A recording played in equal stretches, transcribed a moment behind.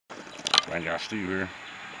Glad y'all still here.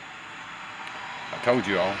 I told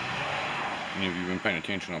you all, any of you been paying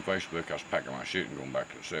attention on Facebook, I was packing my shit and going back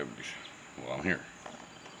to the 70s. Well, I'm here.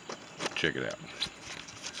 Check it out.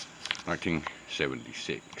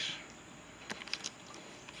 1976.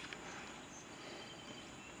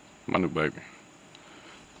 My new baby.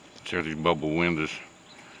 There's these bubble windows.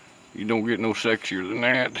 You don't get no sexier than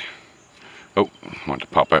that. Oh, I want to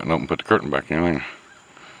pop out and open, put the curtain back in there.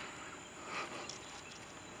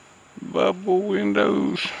 Bubble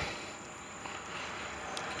windows.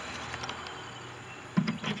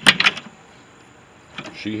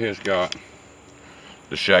 She has got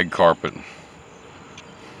the shag carpet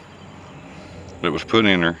that was put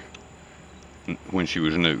in her when she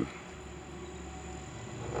was new.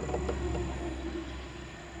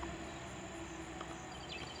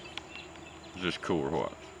 Is this cool or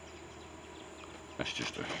what? That's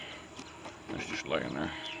just laying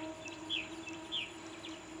there.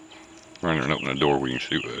 Run there and open the door where you can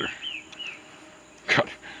see better. God,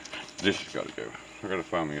 this has got to go. I gotta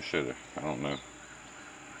find me a set of, I don't know.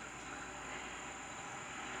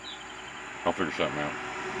 I'll figure something out.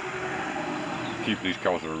 Keep these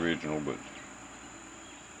cause they're original, but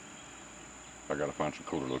I gotta find some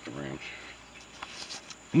cooler looking rims.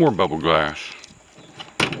 More bubble glass.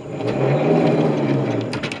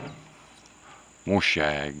 More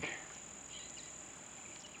shag.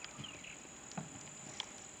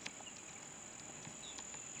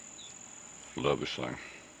 Love this thing.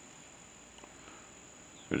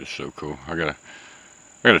 It is so cool. I gotta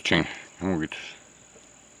change. I'm gonna get this.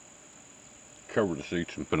 Cover the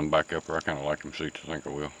seats and put them back up there. I kind of like them seats. I think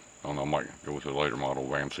I will. I don't know. I might go with a later model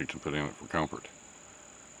van seats and put in it for comfort.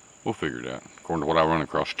 We'll figure it out. According to what I run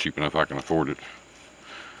across, cheap enough I can afford it.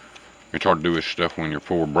 It's hard to do this stuff when you're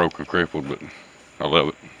poor, broke, and crippled, but I love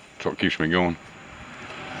it. That's what keeps me going.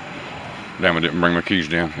 Damn, I didn't bring my keys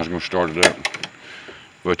down. I was going to start it up.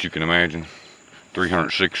 But you can imagine,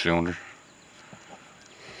 306 cylinder.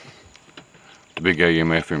 The big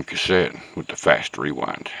AM/FM cassette with the fast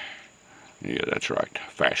rewind. Yeah, that's right,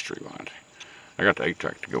 fast rewind. I got the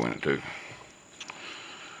 8-track to go in it too.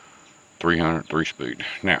 300, 3-speed.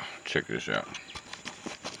 Now, check this out.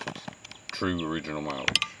 True original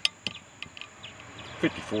mileage.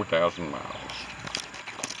 54,000 miles.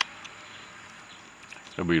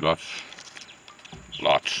 There'll be lots.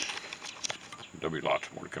 There'll be lots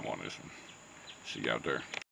more to come on this one. See you out there.